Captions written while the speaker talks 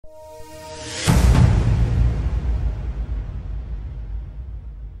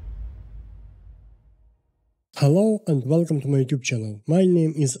Hello and welcome to my YouTube channel. My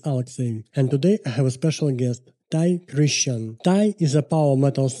name is Alexey and today I have a special guest, Ty Christian. Ty is a power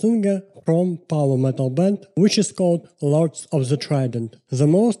metal singer from power metal band which is called Lords of the Trident, the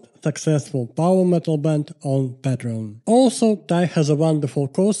most successful power metal band on Patreon. Also, Ty has a wonderful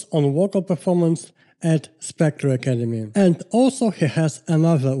course on vocal performance at Spectre Academy. And also he has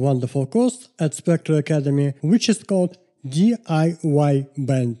another wonderful course at Spectre Academy which is called DIY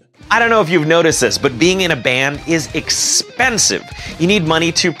Band. I don't know if you've noticed this, but being in a band is expensive. You need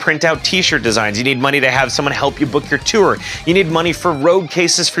money to print out t-shirt designs. You need money to have someone help you book your tour. You need money for road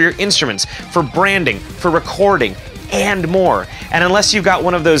cases for your instruments, for branding, for recording, and more. And unless you've got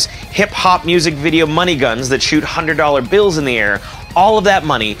one of those hip-hop music video money guns that shoot $100 bills in the air, all of that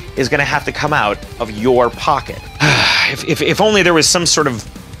money is going to have to come out of your pocket. If only there was some sort of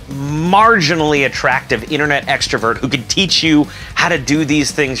marginally attractive internet extrovert who could teach you how to do these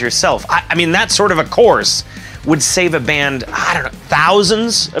things yourself. I mean, that sort of a course would save a band, I don't know,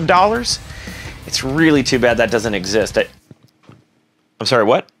 thousands of dollars. It's really too bad that doesn't exist. I'm sorry,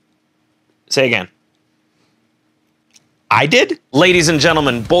 what? Say again. I did? Ladies and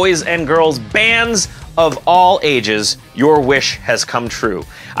gentlemen, boys and girls, bands of all ages, your wish has come true.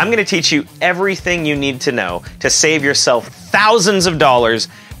 I'm going to teach you everything you need to know to save yourself thousands of dollars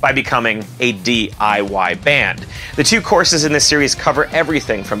by becoming a DIY band. The two courses in this series cover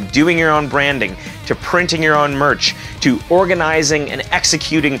everything from doing your own branding, to printing your own merch, to organizing and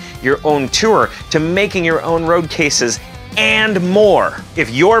executing your own tour, to making your own road cases, and more.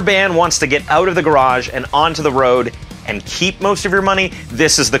 If your band wants to get out of the garage and onto the road and keep most of your money,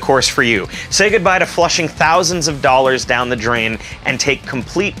 this is the course for you. Say goodbye to flushing thousands of dollars down the drain and take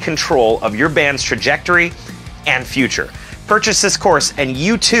complete control of your band's trajectory and future. Purchase this course and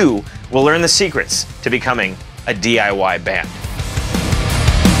you too will learn the secrets to becoming a DIY band.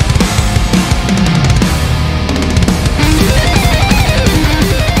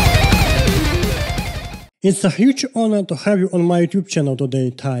 It's a huge honor to have you on my YouTube channel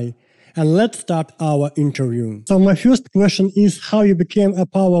today, Ty. And let's start our interview. So my first question is how you became a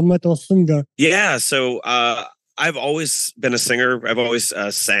power metal singer. Yeah, so I've always been a singer. I've always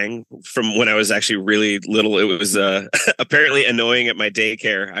sang from when I was actually really little. It was apparently annoying at my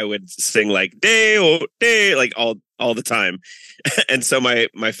daycare. I would sing like day oh day like all the time. And so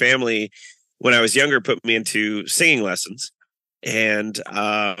my family, when I was younger, put me into singing lessons. And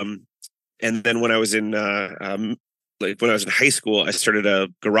then when I was in when I was in high school, I started a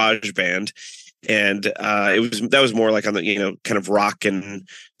garage band, and that was more like on the kind of rock and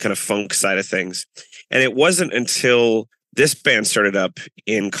kind of funk side of things. And it wasn't until this band started up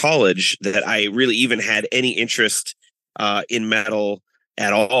in college that I really even had any interest in metal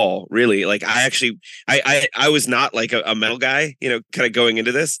at all. Really, like I was not like a metal guy, kind of going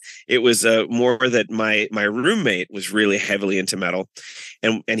into this. It was more that my roommate was really heavily into metal,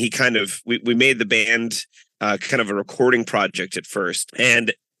 and he kind of we made the band. Kind of a recording project at first,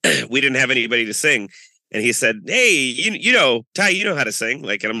 and we didn't have anybody to sing. And he said, "Hey, Ty, you know how to sing?"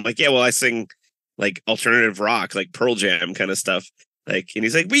 Like, and I'm like, "Yeah, well, I sing like alternative rock, like Pearl Jam kind of stuff." Like, and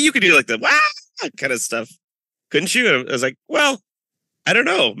he's like, "Well, you could do like the wah kind of stuff, couldn't you?" And I was like, "Well, I don't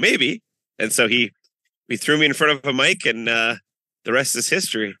know, maybe." And so he threw me in front of a mic, and the rest is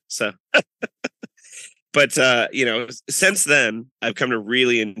history. So, but since then, I've come to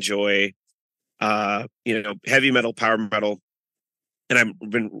really enjoy. Heavy metal, power metal, and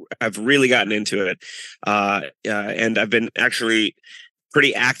I've really gotten into it, and I've been actually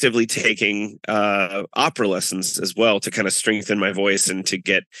pretty actively taking opera lessons as well to kind of strengthen my voice and to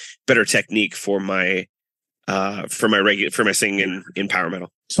get better technique for my singing in power metal.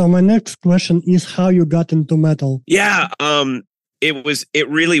 So my next question is how you got into metal. Yeah, it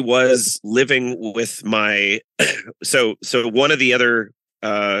really was living with my so one of the other.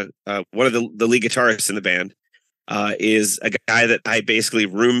 One of the lead guitarists in the band is a guy that I basically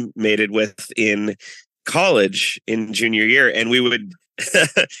roommated with in college in junior year, and we would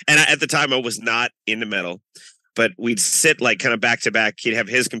and at the time I was not into metal, but we'd sit like kind of back to back. He'd have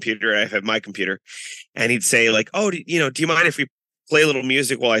his computer, I'd have my computer, and he'd say like, "Oh, do you mind if we play a little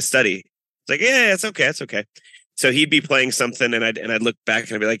music while I study?" It's like, "Yeah, it's okay." So he'd be playing something, and I'd look back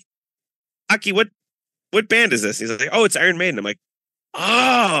and I'd be like, "Aki, what band is this?" He's like, "Oh, it's Iron Maiden." I'm like,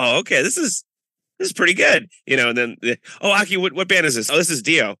 "Oh, okay, this is pretty good," and then Aki, what band is this? "Oh, this is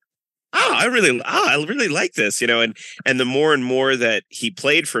Dio." I really like this, and the more and more that he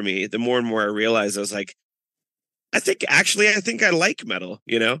played for me, the more and more I realized I was like, I think I like metal.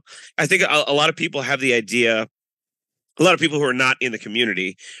 I think a lot of people have the idea, a lot of people who are not in the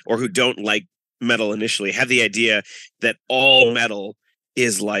community or who don't like metal initially have the idea that all metal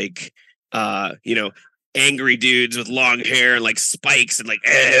is like angry dudes with long hair and like spikes and like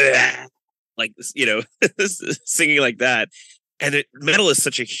singing like that. And metal is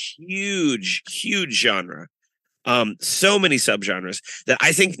such a huge genre. So many subgenres that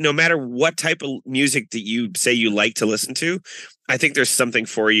I think no matter what type of music that you say you like to listen to, I think there's something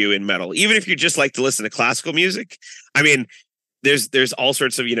for you in metal. Even if you just like to listen to classical music, I mean, there's all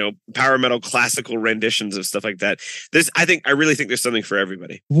sorts of, power metal classical renditions of stuff like that. I really think there's something for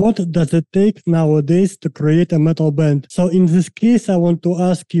everybody. What does it take nowadays to create a metal band? So in this case, I want to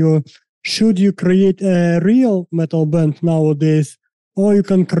ask you, should you create a real metal band nowadays? Or you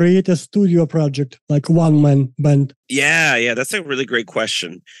can create a studio project, like one-man band. Yeah, that's a really great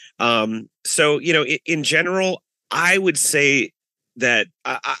question. So, in general, I would say that,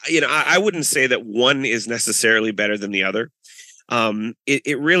 I wouldn't say that one is necessarily better than the other.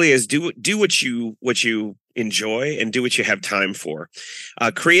 It really is do what you enjoy and do what you have time for.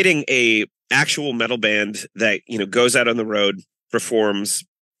 Creating a actual metal band that, goes out on the road, performs,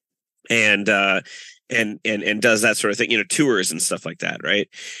 and does that sort of thing, tours and stuff like that, right?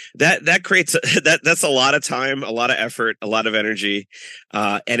 That creates that's a lot of time, a lot of effort, a lot of energy.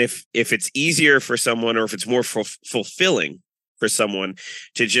 And if it's easier for someone, or if it's more fulfilling for someone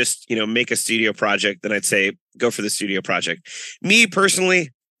to just, make a studio project, then I'd say go for the studio project. Me personally,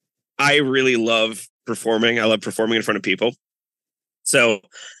 I really love performing. I love performing in front of people. So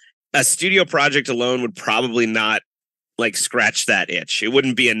a studio project alone would probably not like scratch that itch. It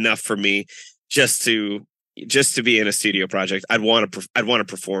wouldn't be enough for me just to be in a studio project. I'd want to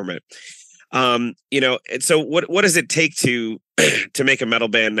perform it. And so what does it take to make a metal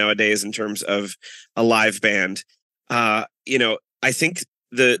band nowadays in terms of a live band? I think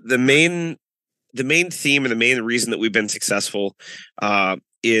the main theme and the main reason that we've been successful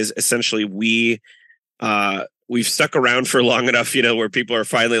is essentially we've stuck around for long enough, where people are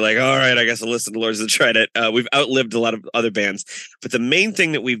finally like, all right, I guess I'll listen to Lords of the Trident. We've outlived a lot of other bands. But the main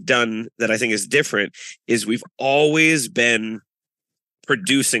thing that we've done that I think is different is we've always been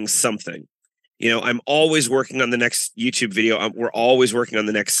producing something. I'm always working on the next YouTube video. We're always working on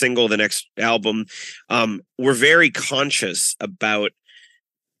the next single, the next album. We're very conscious about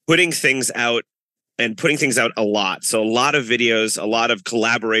putting things out a lot. So a lot of videos, a lot of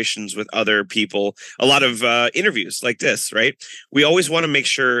collaborations with other people, a lot of interviews like this, right? We always want to make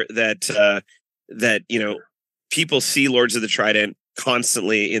sure that people see Lords of the Trident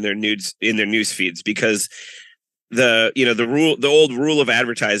constantly in their news feeds, because the old rule of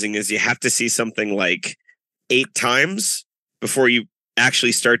advertising is you have to see something like 8 times before you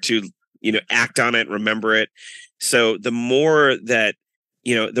actually start to, act on it, remember it. So the more that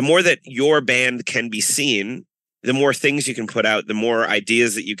your band can be seen, the more things you can put out, the more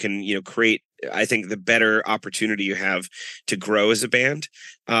ideas that you can, create. I think the better opportunity you have to grow as a band.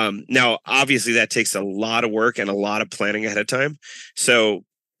 Now, obviously that takes a lot of work and a lot of planning ahead of time. So,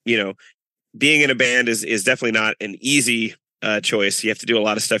 being in a band is definitely not an easy choice. You have to do a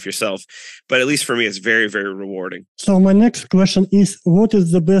lot of stuff yourself, but at least for me, it's very, very rewarding. So my next question is, what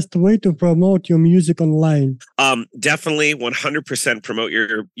is the best way to promote your music online? Definitely 100% promote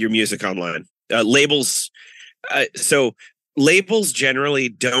your music online. Labels. So labels generally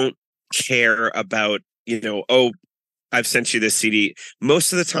don't care about, I've sent you this CD.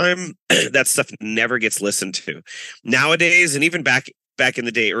 Most of the time, that stuff never gets listened to. Nowadays, and even back in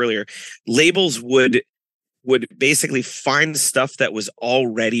the day earlier, labels would basically find stuff that was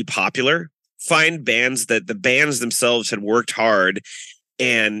already popular, find bands that the bands themselves had worked hard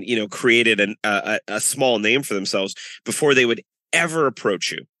and, created a small name for themselves before they would ever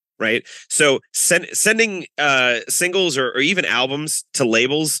approach you. Right. So sending singles or even albums to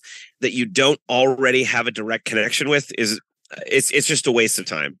labels that you don't already have a direct connection with it's just a waste of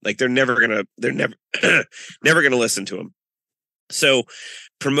time. Like they're never never gonna listen to them. So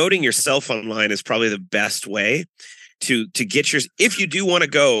promoting yourself online is probably the best way to get if you do want to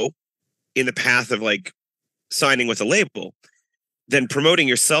go in the path of like signing with a label, then promoting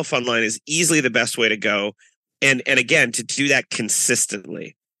yourself online is easily the best way to go. And again, to do that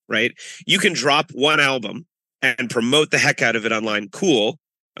consistently, right? You can drop one album and promote the heck out of it online. Cool.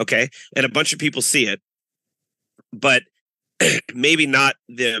 Okay. And a bunch of people see it, but maybe not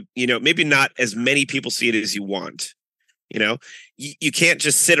maybe not as many people see it as you want. You can't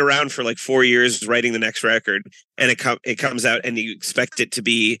just sit around for like 4 years writing the next record and it comes out and you expect it to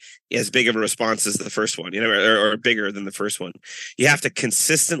be as big of a response as the first one, or bigger than the first one. You have to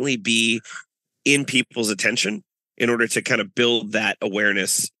consistently be in people's attention in order to kind of build that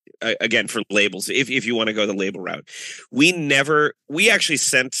awareness again for labels. If you want to go the label route, we actually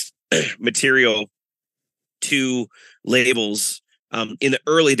sent material to labels in the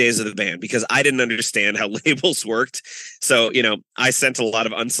early days of the band, because I didn't understand how labels worked. So, I sent a lot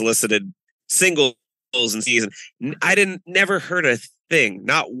of unsolicited singles and CDs, and I never heard a thing,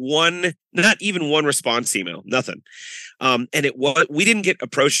 not even one response email, nothing. And we didn't get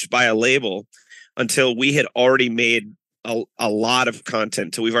approached by a label until we had already made a lot of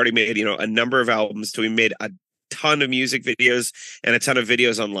content. So we've already made, a number of albums. So we made a ton of music videos and a ton of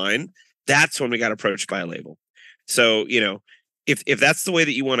videos online. That's when we got approached by a label. So, if that's the way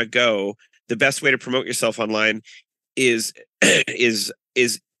that you want to go, the best way to promote yourself online is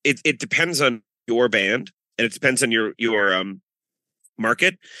it depends on your band, and it depends on your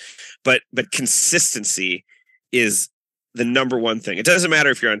market, but consistency is the number one thing. It doesn't matter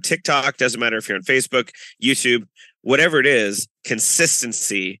if you're on TikTok, doesn't matter if you're on Facebook, YouTube, whatever it is.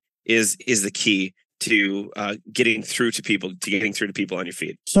 Consistency is the key to getting through to people on your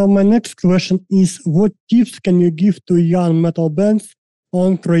feed. So my next question is, what tips can you give to young metal bands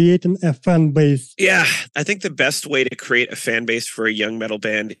on creating a fan base? Yeah, I think the best way to create a fan base for a young metal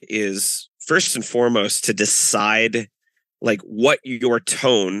band is first and foremost to decide like what your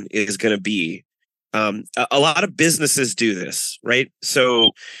tone is going to be. A lot of businesses do this, right?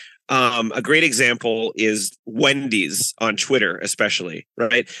 So a great example is Wendy's on Twitter, especially,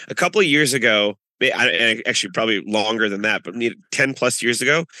 right? A couple of years ago, actually probably longer than that, but 10 plus years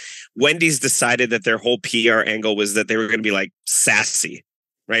ago, Wendy's decided that their whole PR angle was that they were going to be like sassy,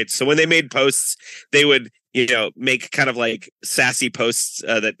 right? So when they made posts, they would, make kind of like sassy posts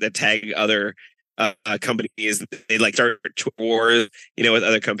that tag other companies. They like start wars, with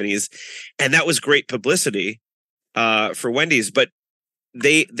other companies, and that was great publicity for Wendy's. But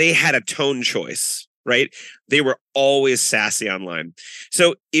they had a tone choice, right? They were always sassy online.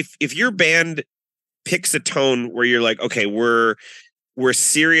 So if your band picks a tone where you're like, okay, we're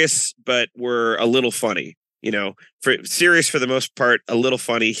serious, but we're a little funny, for serious for the most part, a little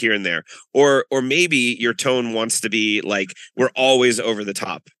funny here and there, or maybe your tone wants to be like, we're always over the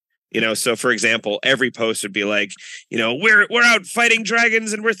top. So for example, every post would be like, we're out fighting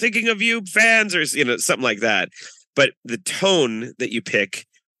dragons and we're thinking of you fans, or something like that. But the tone that you pick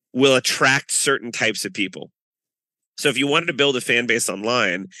will attract certain types of people. So if you wanted to build a fan base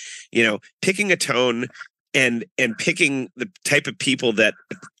online, picking a tone and picking the type of people that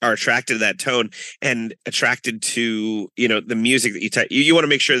are attracted to that tone and attracted to, the music that you want to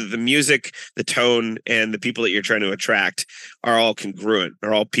make sure that the music, the tone, and the people that you're trying to attract are all congruent,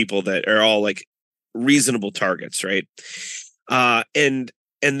 are all people that are all like reasonable targets, right? And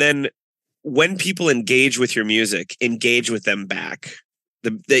then when people engage with your music, engage with them back.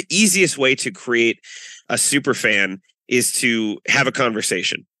 The easiest way to create a super fan is to have a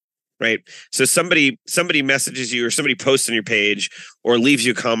conversation, right? So somebody messages you, or somebody posts on your page, or leaves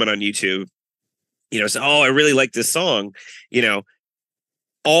you a comment on YouTube, say, oh, I really like this song,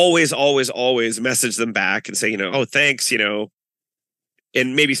 always message them back and say, oh, thanks,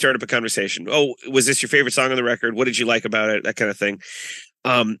 and maybe start up a conversation. Oh, was this your favorite song on the record? What did you like about it? That kind of thing.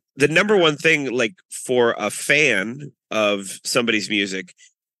 The number one thing, like for a fan of somebody's music,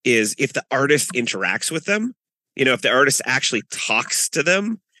 is if the artist interacts with them, if the artist actually talks to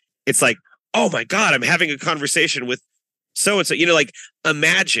them, it's like, oh my God, I'm having a conversation with so-and-so, like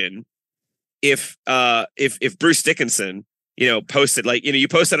imagine if Bruce Dickinson, posted like, you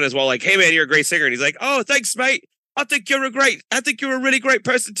posted on his wall, like, hey man, you're a great singer. And he's like, oh, thanks, mate. I think you're a really great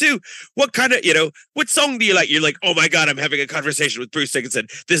person too. What kind of, what song do you like? You're like, oh my God, I'm having a conversation with Bruce Dickinson.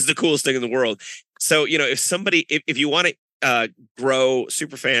 This is the coolest thing in the world. So, if you want to grow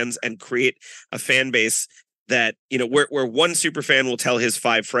super fans and create a fan base that, where one super fan will tell his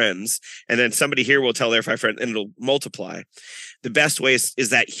 5 friends, and then somebody here will tell their 5 friends, and it'll multiply. The best way is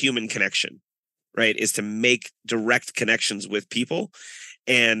that human connection, right? Is to make direct connections with people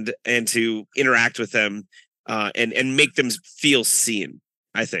and to interact with them. And make them feel seen,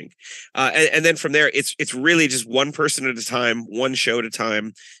 I think. And then from there, it's really just one person at a time, one show at a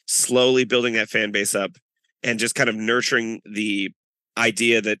time, slowly building that fan base up, and just kind of nurturing the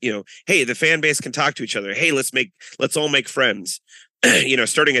idea that, hey, the fan base can talk to each other. Hey, let's all make friends.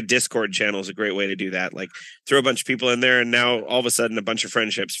 Starting a Discord channel is a great way to do that. Like throw a bunch of people in there, and now all of a sudden a bunch of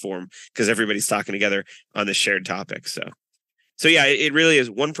friendships form because everybody's talking together on this shared topic. So yeah, it really is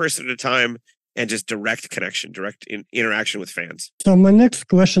one person at a time. And just direct connection, interaction with fans. So my next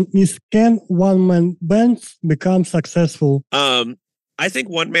question is, can one-man bands become successful? I think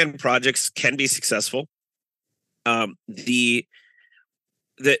one-man projects can be successful. The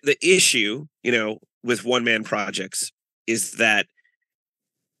issue, with one-man projects is that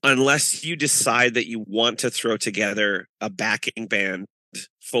unless you decide that you want to throw together a backing band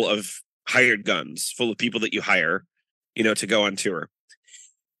full of hired guns, full of people that you hire, to go on tour.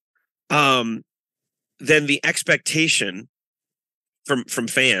 Then the expectation from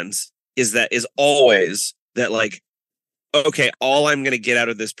fans is always that, like, okay, all I'm going to get out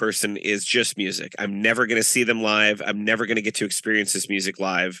of this person is just music. I'm never going to see them live. I'm never going to get to experience this music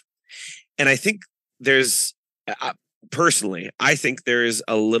live. And I think there's, personally, I think there's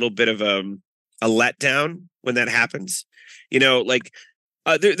a little bit of a letdown when that happens. Like,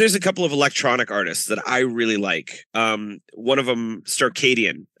 there's a couple of electronic artists that I really like. One of them,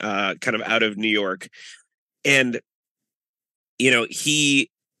 Starcadian, kind of out of New York. And, he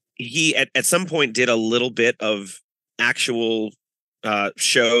at some point did a little bit of actual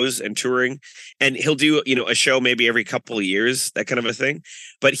shows and touring, and he'll do a show maybe every couple of years, that kind of a thing,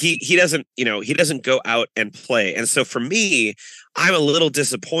 but he doesn't go out and play. And so for me, I'm a little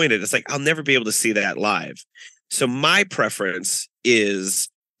disappointed. It's like, I'll never be able to see that live. So my preference is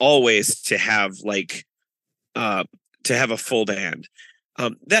always to have a full band.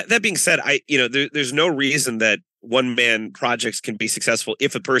 That being said, there's no reason that one man projects can be successful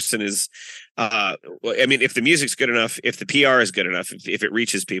if a person is, if the music's good enough, if the PR is good enough, if it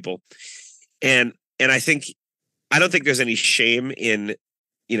reaches people. And I don't think there's any shame in,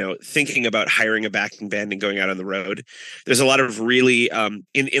 thinking about hiring a backing band and going out on the road. There's a lot of really,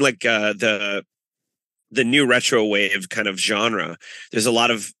 the new retro wave kind of genre, there's a lot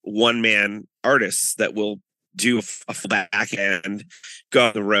of one man artists that will do a full back end, go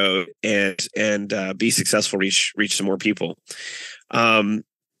on the road and be successful, reach some more people.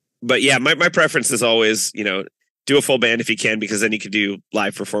 But yeah, my preference is always, do a full band if you can, because then you can do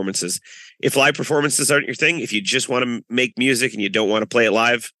live performances. If live performances aren't your thing, if you just want to make music and you don't want to play it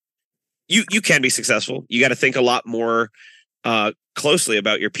live, you can be successful. You got to think a lot more closely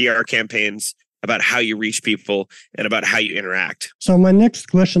about your PR campaigns, about how you reach people, and about how you interact. So my next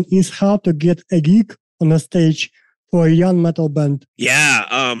question is how to get a gig on a stage for a young metal band.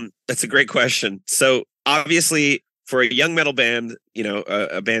 Yeah, that's a great question. So obviously, for a young metal band,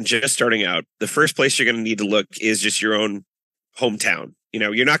 a band just starting out, the first place you're going to need to look is just your own hometown.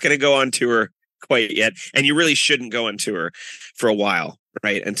 You're not going to go on tour quite yet, and you really shouldn't go on tour for a while,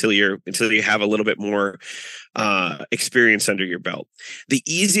 right? Until you have a little bit more experience under your belt. The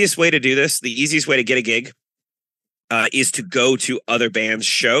easiest way to do this, the easiest way to get a gig, is to go to other bands'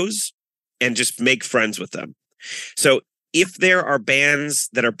 shows and just make friends with them. So if there are bands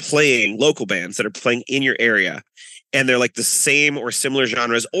that are playing, local bands that are playing in your area, and they're like the same or similar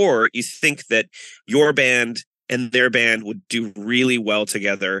genres, or you think that your band and their band would do really well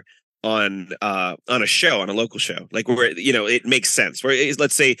together on a show, on a local show, like where, it makes sense. Where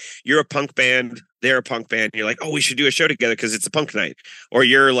let's say you're a punk band, they're a punk band, and you're like, oh, we should do a show together because it's a punk night. Or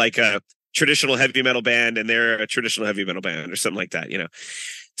you're like a traditional heavy metal band and they're a traditional heavy metal band or something like that,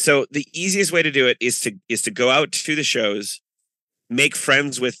 So the easiest way to do it is to go out to the shows, make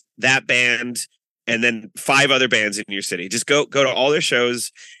friends with that band, and then 5 other bands in your city. Just go to all their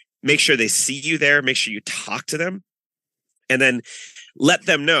shows, make sure they see you there, make sure you talk to them, and then let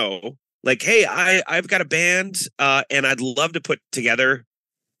them know, like, hey, I've got a band, and I'd love to put together,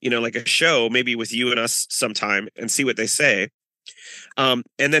 like a show, maybe with you and us sometime, and see what they say. And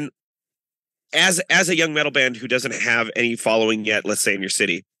then as a young metal band who doesn't have any following yet, let's say in your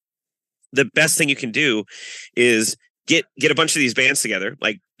city, the best thing you can do is get a bunch of these bands together,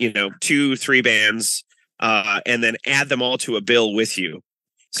 like, 2-3 bands, and then add them all to a bill with you.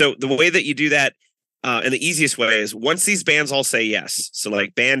 So the way that you do that, and the easiest way is, once these bands all say yes, so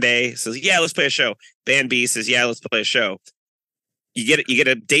like band A says, yeah, let's play a show. Band B says, yeah, let's play a show. You get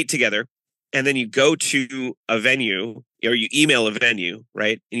a date together, and then you go to a venue, or you email a venue,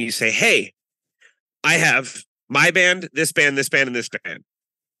 right? And you say, hey, I have my band, this band, this band, and this band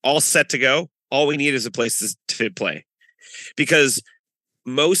all set to go. All we need is a place to play. Because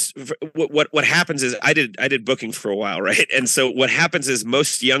what happens is, I did booking for a while, right? And so what happens is,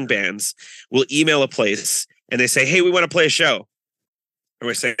 most young bands will email a place and they say, hey, we want to play a show. And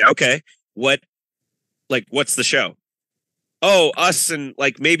we say, okay, what's the show? Oh, us, and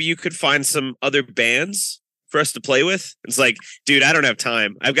like, maybe you could find some other bands for us to play with. It's like, dude, I don't have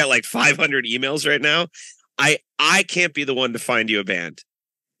time. I've got like 500 emails right now. I can't be the one to find you a band.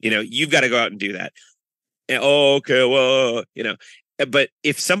 You've got to go out and do that. And, oh, okay, well, but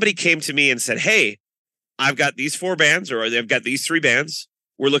if somebody came to me and said, hey, I've got these 4 bands, or they've got these 3 bands,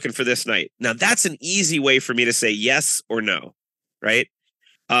 we're looking for this night. Now that's an easy way for me to say yes or no. Right.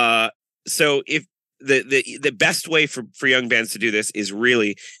 So if the best way for young bands to do this is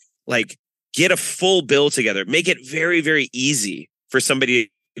really, like, get a full bill together, make it very, very easy for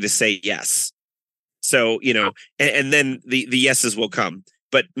somebody to say yes. So, and then the yeses will come.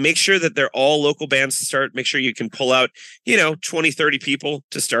 but make sure that they're all local bands to start. Make sure you can pull out, 20, 30 people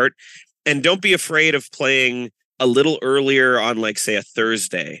to start. And don't be afraid of playing a little earlier on, like, say, a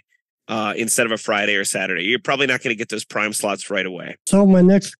Thursday instead of a Friday or Saturday. You're probably not going to get those prime slots right away. So my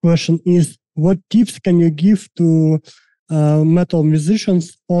next question is, what tips can you give to metal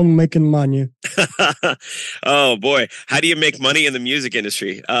musicians on making money? Oh boy, how do you make money in the music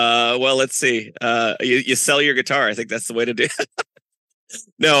industry? Well, let's see. You sell your guitar. I think that's the way to do it.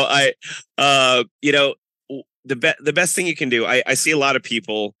 No, the best thing you can do. I see a lot of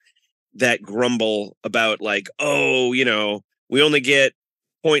people that grumble about, like, oh, we only get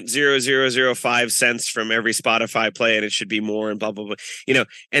 0.0005 cents from every Spotify play, and it should be more, and blah blah blah.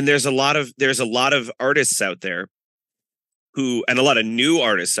 And there's a lot of artists out there and a lot of new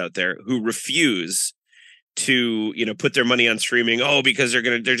artists out there who refuse to, put their money on streaming. Oh, because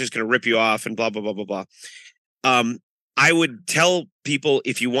they're just gonna rip you off and blah blah blah blah blah. I would tell people,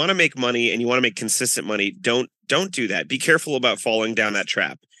 if you want to make money and you want to make consistent money, don't do that. Be careful about falling down that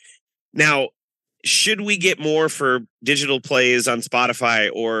trap. Now, should we get more for digital plays on Spotify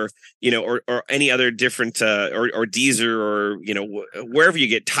or any other different or Deezer or wherever you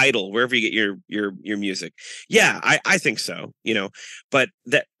get Tidal, wherever you get your music? Yeah, I think so. But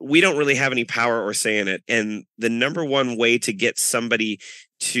that we don't really have any power or say in it. And the number one way to get somebody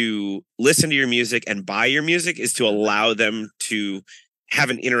to listen to your music and buy your music is to allow them to have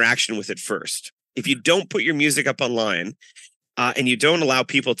an interaction with it first. If you don't put your music up online, and you don't allow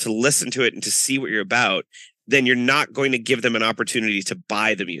people to listen to it and to see what you're about, then you're not going to give them an opportunity to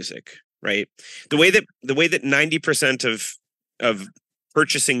buy the music, right? The way that 90% of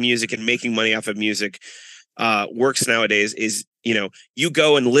purchasing music and making money off of music works nowadays is, you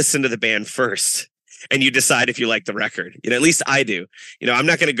go and listen to the band first, and you decide if you like the record. At least I do. I'm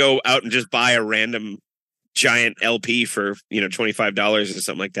not going to go out and just buy a random giant LP for $25 or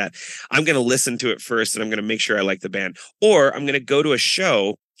something like that. I'm going to listen to it first, and I'm going to make sure I like the band, or I'm going to go to a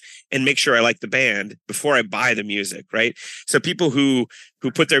show and make sure I like the band before I buy the music, right? So people who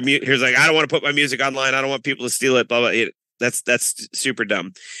put their music, here's like, I don't want to put my music online, I don't want people to steal it, blah blah. That's super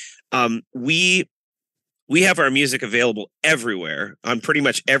dumb. We have our music available everywhere on pretty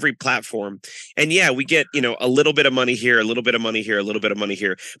much every platform. And yeah, we get, a little bit of money here, a little bit of money here, a little bit of money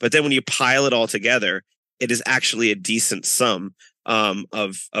here. But then when you pile it all together, it is actually a decent sum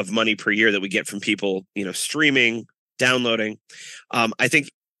of money per year that we get from people, streaming, downloading. I think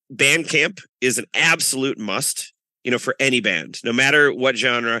Bandcamp is an absolute must, for any band, no matter what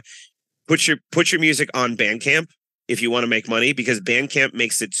genre. Put your music on Bandcamp if you want to make money, because Bandcamp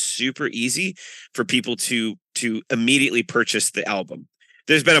makes it super easy for people to immediately purchase the album.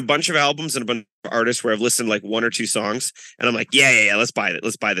 There's been a bunch of albums and a bunch of artists where I've listened like one or two songs and I'm like, yeah, let's buy it.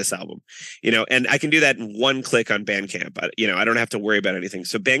 Let's buy this album, and I can do that in one click on Bandcamp. I don't have to worry about anything.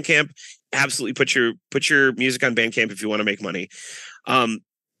 So Bandcamp, absolutely put your music on Bandcamp if you want to make money.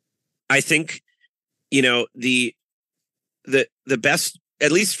 I think, the best,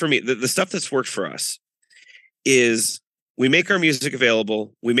 at least for me, the stuff that's worked for us is we make our music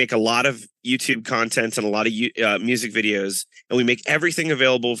available. We make a lot of YouTube content and a lot of music videos, and we make everything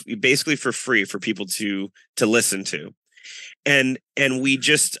available basically for free for people to listen to. And we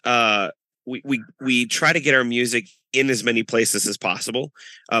just we try to get our music in as many places as possible,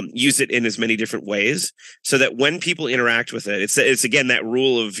 use it in as many different ways, so that when people interact with it, it's again that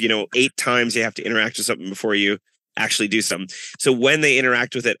rule of 8 times you have to interact with something before you actually do something. So when they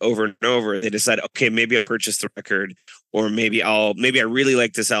interact with it over and over, they decide, okay, maybe I'll purchase the record, or maybe I really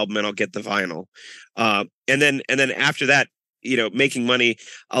like this album and I'll get the vinyl. And then after that, making money,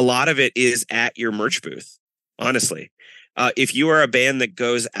 a lot of it is at your merch booth. Honestly, if you are a band that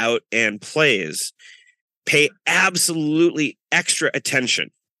goes out and plays, pay absolutely extra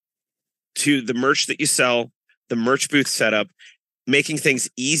attention to the merch that you sell, the merch booth setup, making things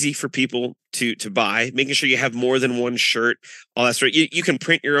easy for people to buy, making sure you have more than one shirt, all that sort. You can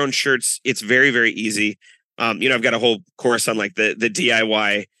print your own shirts. It's very, very easy. I've got a whole course on like the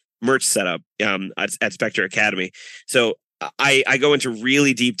DIY merch setup at Spectre Academy. So I go into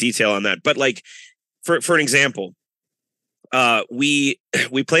really deep detail on that. But like for an example, we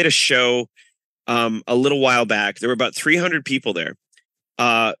played a show a little while back. There were about 300 people there.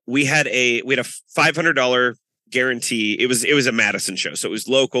 We had a $500 guarantee. It was a Madison show, so it was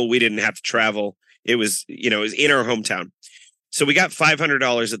local. We didn't have to travel. It was it was in our hometown. So we got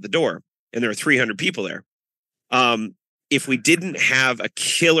 $500 at the door, and there were 300 people there. If we didn't have a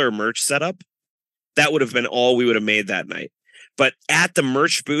killer merch setup, that would have been all we would have made that night. But at the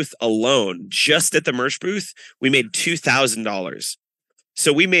merch booth alone, just at the merch booth, we made $2,000.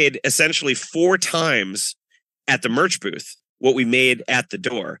 So we made essentially 4 times at the merch booth what we made at the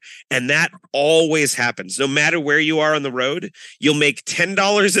door. And that always happens. No matter where you are on the road, you'll make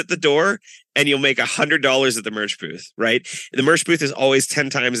 $10 at the door and you'll make $100 at the merch booth, right? The merch booth is always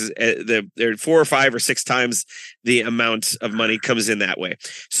 10 times, they're 4 or 5 or 6 times the amount of money comes in that way.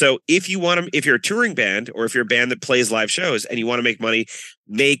 So if you're a touring band, or if you're a band that plays live shows and you want to make money,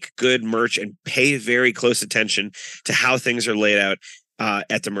 make good merch and pay very close attention to how things are laid out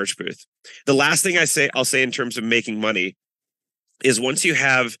at the merch booth. The last thing I'll say in terms of making money is, once you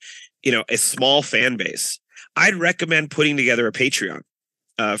have, a small fan base, I'd recommend putting together a Patreon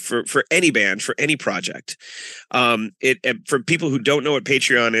for any band, for any project. For people who don't know what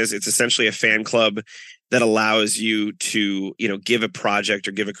Patreon is, it's essentially a fan club that allows you to, give a project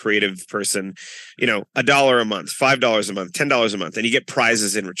or give a creative person, $1 a month, $5 a month, $10 a month, and you get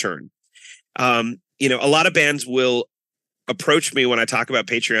prizes in return. A lot of bands will approach me when I talk about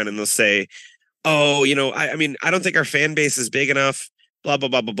Patreon, and they'll say, oh, I don't think our fan base is big enough, blah, blah,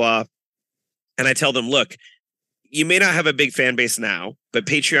 blah, blah, blah. And I tell them, look, you may not have a big fan base now, but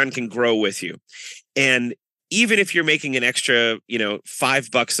Patreon can grow with you. And even if you're making an extra,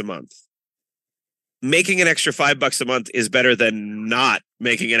 $5 a month, making an extra $5 a month is better than not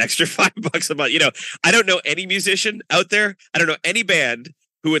making an extra $5 a month. I don't know any musician out there. I don't know any band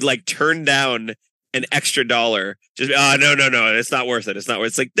who would turn down an extra $1. Just no, it's not worth it. It's not worth it.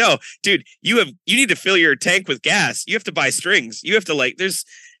 It's like, no, dude, you need to fill your tank with gas. You have to buy strings. You have to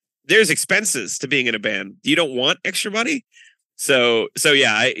there's expenses to being in a band. You don't want extra money. So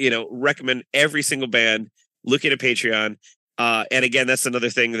yeah, I recommend every single band look at a Patreon. And again, that's another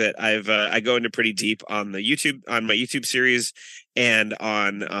thing that I go into pretty deep on my YouTube series and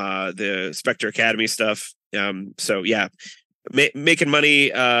on the Spectre Academy stuff. So yeah. Making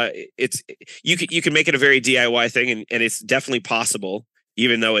money, you can make it a very DIY thing, and it's definitely possible,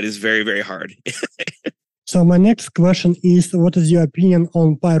 even though it is very, very hard. So my next question is, what is your opinion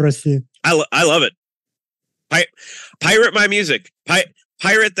on piracy? I love it. Pirate my music.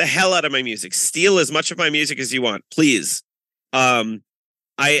 Pirate the hell out of my music. Steal as much of my music as you want, please. I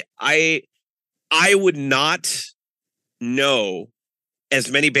would not know as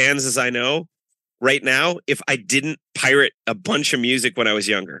many bands as I know right now if I didn't pirate a bunch of music when I was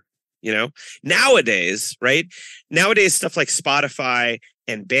younger. Nowadays, right? Nowadays, stuff like Spotify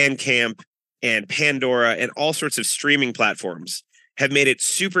and Bandcamp and Pandora and all sorts of streaming platforms have made it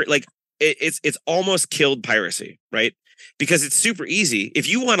super, it's almost killed piracy, right? Because it's super easy. If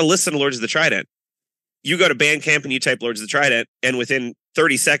you want to listen to Lords of the Trident, you go to Bandcamp and you type Lords of the Trident, and within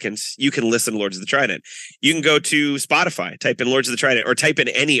 30 seconds, you can listen to Lords of the Trident. You can go to Spotify, type in Lords of the Trident, or type in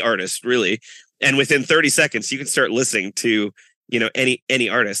any artist, really. And within 30 seconds, you can start listening to, any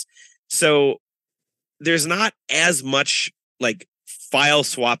artist. So there's not as much file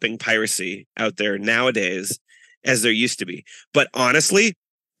swapping piracy out there nowadays as there used to be. But honestly,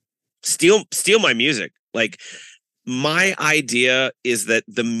 steal my music. My idea is that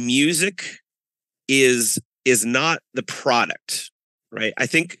the music is not the product, right? I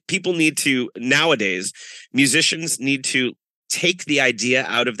think people nowadays, musicians need to take the idea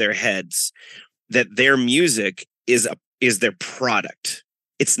out of their heads that their music is their product.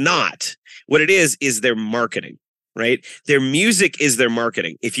 It's not. What it is their marketing, right? Their music is their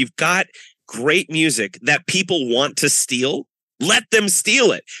marketing. If you've got great music that people want to steal, let them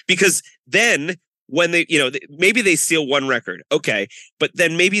steal it. Because then when they, maybe they steal one record, okay, but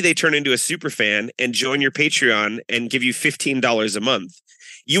then maybe they turn into a super fan and join your Patreon and give you $15 a month.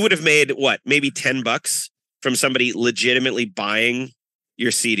 You would have made maybe $10 from somebody legitimately buying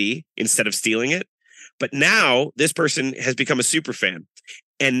your CD instead of stealing it. But now this person has become a super fan,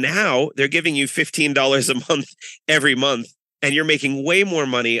 and now they're giving you $15 a month every month, and you're making way more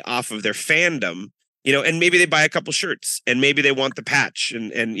money off of their fandom, and maybe they buy a couple shirts, and maybe they want the patch,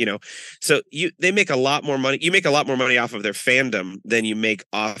 and so they make a lot more money. You make a lot more money off of their fandom than you make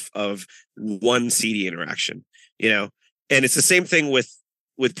off of one CD interaction, and it's the same thing with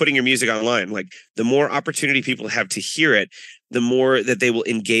putting your music online. The more opportunity people have to hear it, the more that they will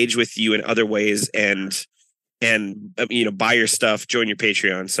engage with you in other ways and buy your stuff, join your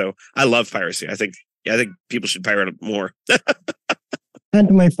Patreon. So I love piracy. I think people should pirate more. And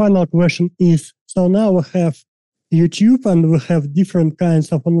my final question is, so now we have YouTube and we have different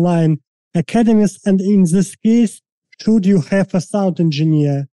kinds of online academies. And in this case, should you have a sound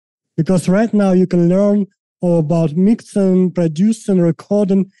engineer? Because right now you can learn all about mixing, producing,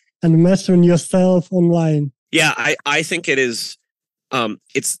 recording, and mastering yourself online. Yeah, I think it is.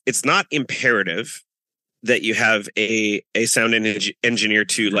 It's not imperative that you have a sound engineer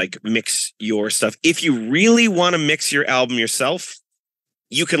to mix your stuff. If you really want to mix your album yourself,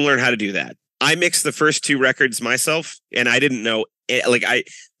 you can learn how to do that. I mixed the first 2 records myself, and I didn't know, like, I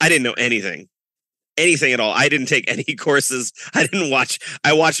didn't know anything at all. I didn't take any courses. I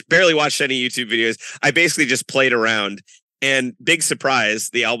barely watched any YouTube videos. I basically just played around, and big surprise,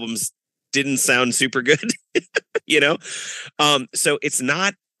 the albums didn't sound super good, you know? So it's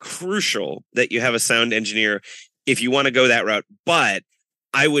not crucial that you have a sound engineer if you want to go that route, but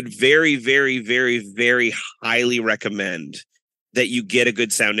I would very, very, very, very highly recommend that you get a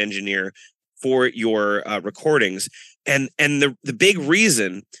good sound engineer for your recordings. And the big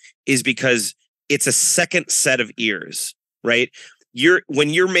reason is because it's a second set of ears, right?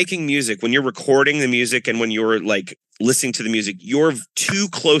 When you're making music, when you're recording the music, and when you're like listening to the music, you're too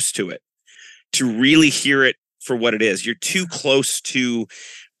close to it to really hear it for what it is. You're too close to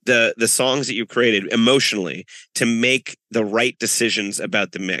the songs that you created emotionally to make the right decisions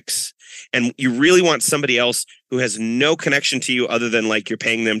about the mix. And you really want somebody else who has no connection to you other than like you're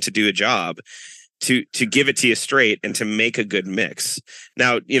paying them to do a job to give it to you straight and to make a good mix.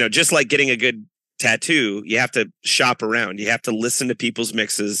 Now, you know, just like getting a good tattoo, you have to shop around. You have to listen to people's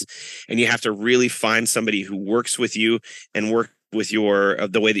mixes, and you have to really find somebody who works with you and work with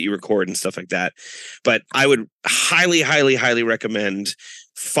the way that you record and stuff like that. But I would highly, highly, highly recommend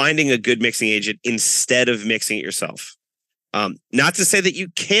finding a good mixing agent instead of mixing it yourself. Not to say that you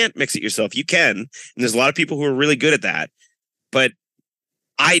can't mix it yourself. You can. And there's a lot of people who are really good at that. But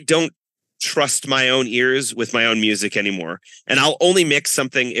I don't trust my own ears with my own music anymore. And I'll only mix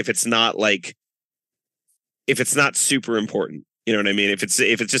something if it's not super important. You know what I mean? If it's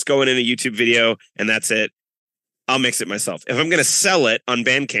just going in a YouTube video and that's it, I'll mix it myself. If I'm going to sell it on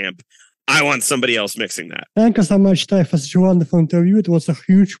Bandcamp, I want somebody else mixing that. Thank you so much, Ty, for such a wonderful interview. It was a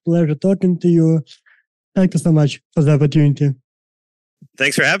huge pleasure talking to you. Thank you so much for the opportunity.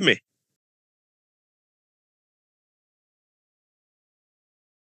 Thanks for having me.